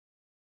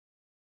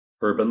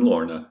Herb and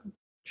Lorna,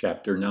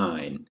 Chapter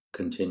 9,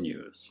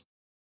 continues.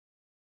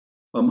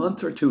 A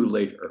month or two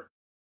later,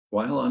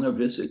 while on a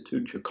visit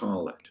to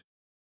Chacallit,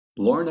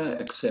 Lorna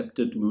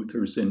accepted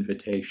Luther's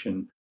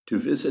invitation to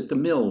visit the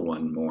mill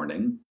one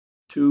morning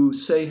to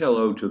say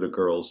hello to the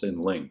girls in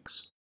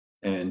Lynx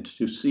and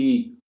to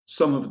see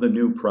some of the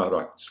new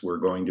products we're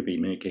going to be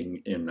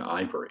making in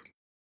ivory.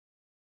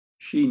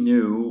 She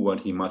knew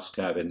what he must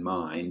have in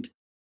mind,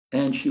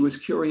 and she was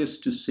curious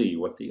to see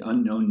what the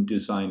unknown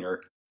designer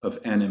of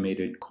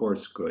animated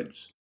coarse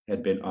goods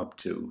had been up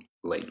to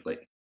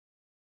lately.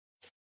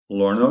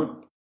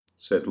 "Lorna,"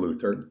 said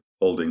Luther,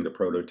 holding the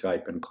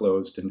prototype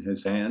enclosed in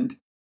his hand,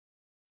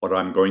 "what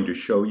I'm going to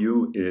show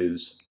you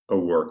is a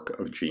work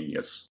of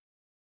genius.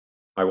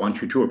 I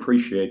want you to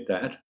appreciate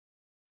that,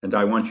 and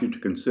I want you to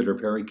consider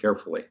very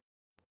carefully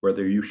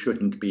whether you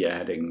shouldn't be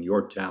adding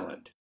your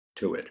talent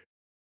to it."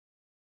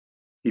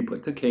 He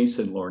put the case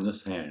in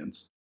Lorna's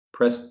hands,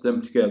 pressed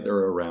them together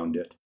around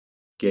it,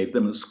 gave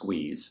them a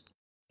squeeze,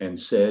 and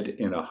said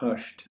in a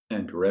hushed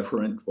and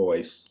reverent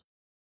voice,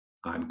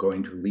 "I'm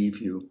going to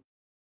leave you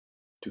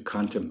to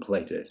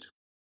contemplate it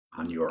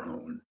on your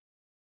own."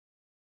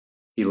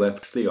 He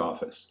left the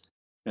office,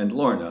 and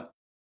Lorna,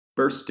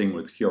 bursting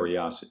with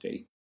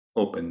curiosity,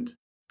 opened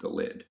the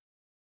lid.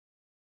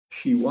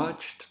 She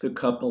watched the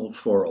couple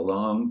for a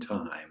long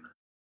time.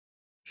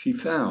 She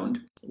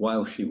found,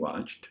 while she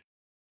watched,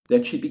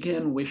 that she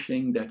began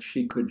wishing that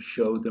she could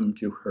show them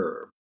to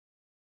Herb.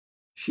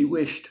 She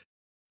wished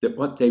that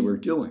what they were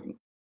doing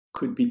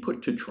could be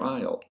put to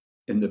trial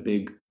in the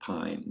big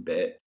pine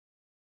bed.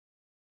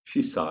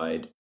 She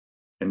sighed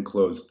and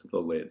closed the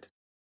lid.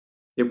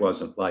 It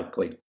wasn't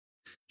likely.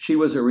 She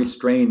was a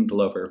restrained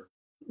lover,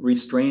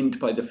 restrained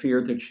by the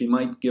fear that she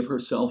might give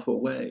herself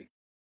away,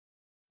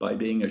 by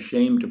being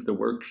ashamed of the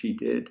work she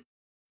did,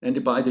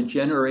 and by the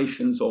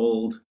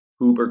generations-old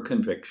Huber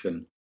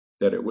conviction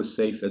that it was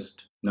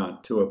safest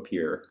not to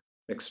appear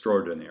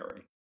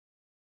extraordinary.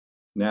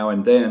 Now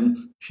and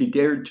then she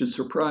dared to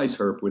surprise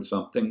Herb with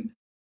something,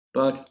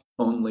 but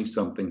only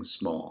something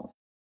small.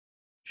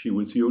 She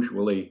was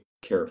usually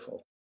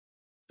careful,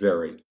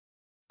 very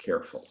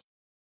careful.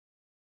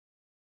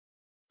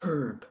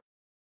 "Herb,"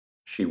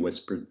 she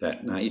whispered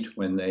that night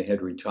when they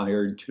had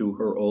retired to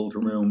her old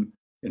room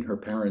in her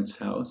parents'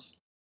 house,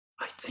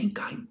 "I think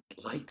I'd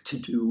like to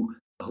do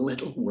a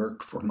little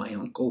work for my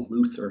Uncle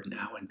Luther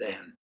now and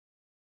then."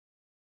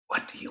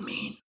 "What do you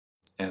mean?"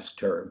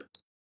 asked Herb.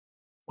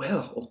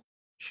 "Well,"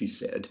 she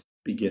said,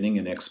 beginning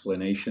an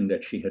explanation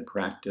that she had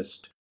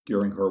practiced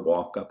during her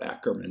walk up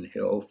Ackerman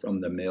Hill from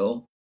the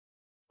mill,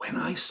 "when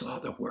I saw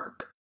the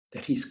work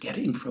that he's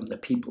getting from the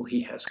people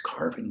he has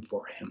carving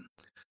for him,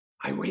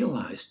 I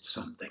realized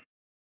something.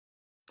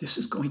 This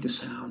is going to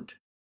sound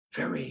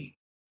very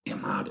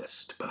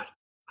immodest, but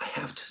I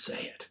have to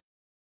say it.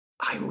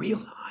 I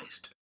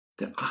realized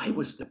that I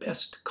was the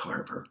best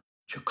carver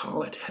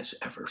Chacallit has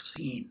ever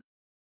seen.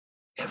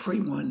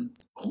 Everyone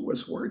who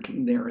was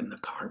working there in the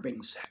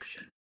carving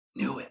section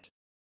knew it."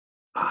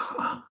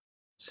 "Uh-huh,"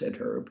 said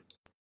Herb.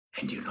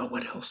 "And you know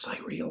what else I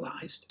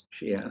realized?"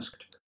 she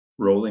asked,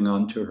 rolling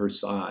onto her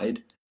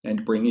side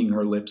and bringing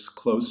her lips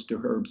close to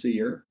Herb's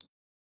ear.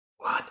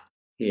 "What?"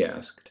 he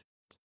asked.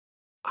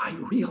 "I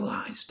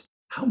realized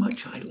how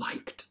much I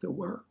liked the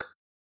work.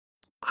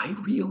 I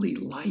really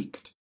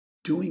liked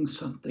doing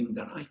something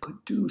that I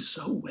could do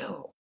so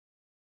well.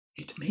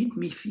 It made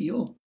me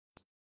feel.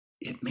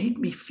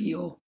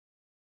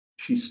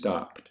 She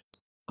stopped,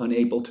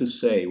 unable to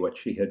say what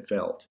she had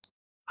felt.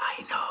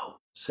 "I know,"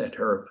 said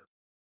Herb.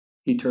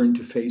 He turned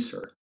to face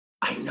her.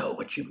 "I know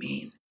what you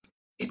mean.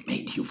 It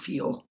made you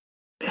feel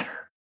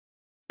better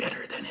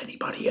than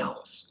anybody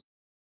else."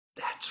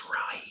 "That's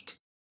right,"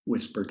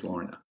 whispered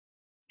Lorna.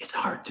 "It's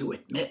hard to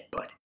admit,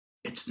 but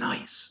it's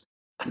nice.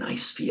 A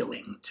nice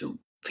feeling to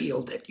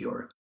feel that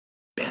you're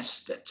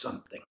best at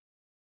something."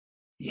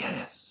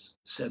 "Yes,"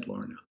 said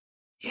Lorna.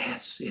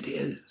 "Yes, it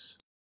is.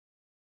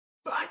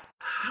 But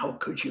how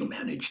could you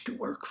manage to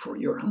work for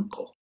your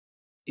uncle?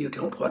 You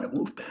don't want to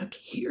move back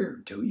here,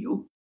 do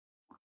you?"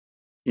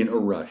 In a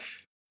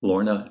rush,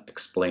 Lorna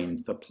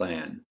explained the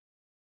plan.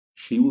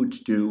 She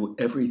would do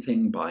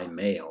everything by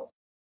mail.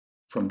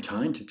 From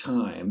time to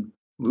time,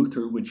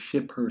 Luther would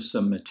ship her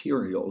some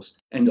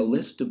materials and a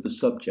list of the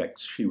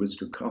subjects she was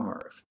to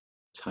carve: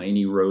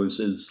 tiny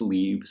roses,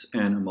 leaves,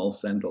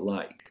 animals, and the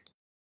like.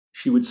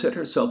 She would set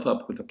herself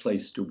up with a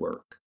place to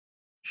work.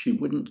 She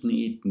wouldn't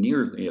need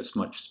nearly as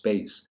much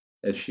space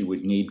as she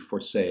would need for,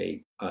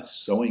 say, a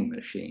sewing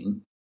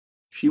machine.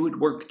 She would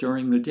work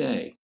during the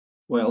day,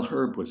 while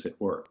Herb was at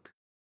work.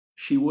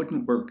 She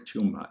wouldn't work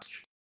too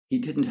much. He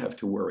didn't have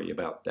to worry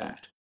about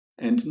that,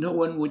 and no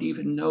one would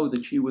even know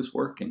that she was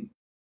working.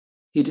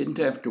 He didn't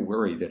have to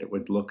worry that it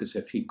would look as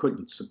if he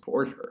couldn't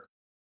support her.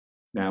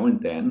 Now and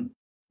then,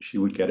 she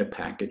would get a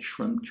package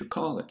from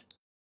Chacallit.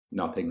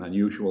 Nothing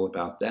unusual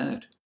about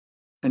that.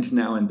 And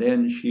now and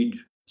then,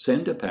 she'd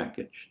send a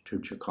package to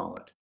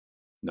Chacallit.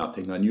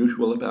 Nothing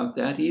unusual about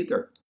that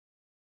either.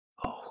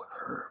 "Oh,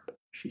 Herb,"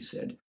 she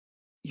said,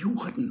 "you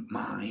wouldn't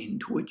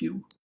mind, would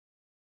you?"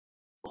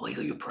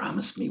 Will you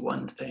promise me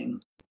one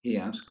thing? He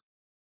asked.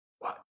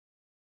 What?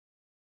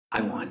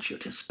 I want you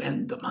to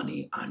spend the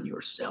money on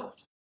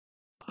yourself.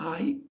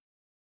 I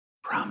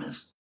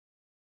promise.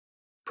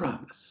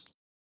 Promise.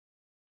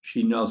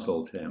 She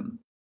nuzzled him,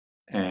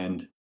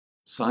 and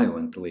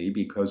silently,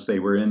 because they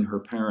were in her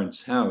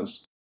parents'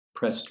 house,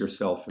 pressed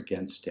herself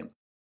against him.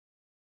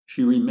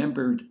 She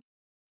remembered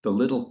the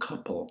little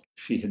couple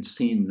she had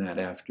seen that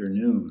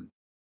afternoon.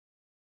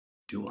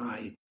 Do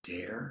I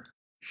dare?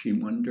 She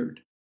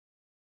wondered.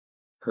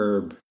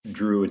 Herb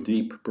drew a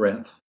deep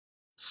breath,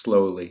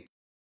 slowly.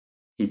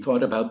 He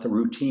thought about the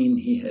routine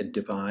he had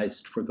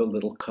devised for the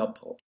little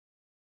couple.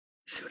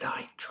 Should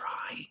I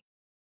try?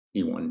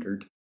 He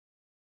wondered.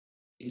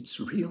 It's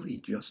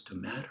really just a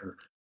matter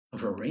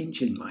of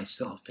arranging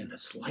myself in a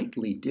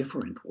slightly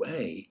different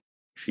way,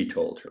 she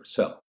told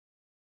herself.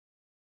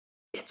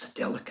 It's a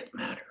delicate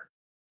matter,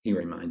 he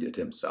reminded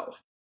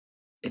himself.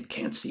 It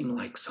can't seem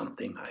like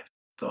something I've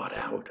thought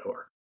out,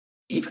 or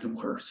even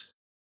worse,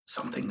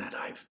 something that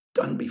I've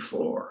done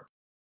before.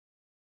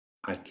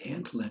 I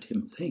can't let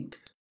him think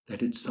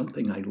that it's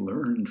something I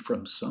learned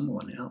from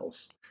someone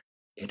else.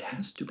 It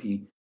has to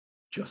be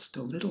just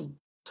a little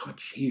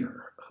touch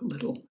here, a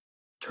little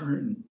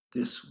turn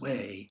this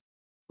way,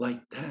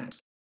 like that.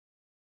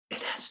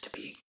 It has to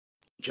be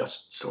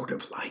just sort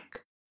of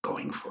like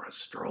going for a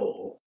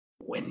stroll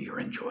when you're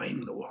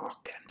enjoying the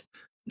walk and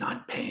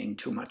not paying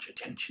too much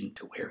attention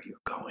to where you're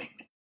going.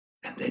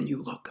 And then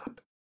you look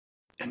up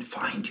and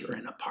find you're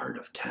in a part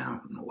of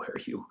town where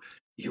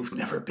you've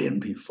never been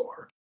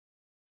before.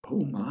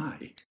 Oh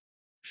my,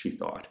 she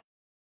thought.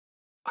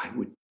 I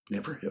would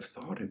never have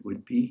thought it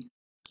would be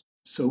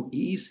so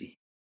easy,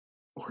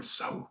 or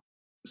so.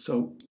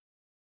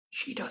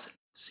 She doesn't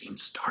seem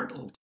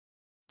startled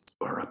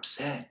or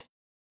upset.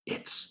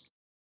 It's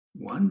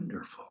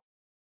wonderful,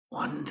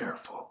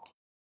 wonderful.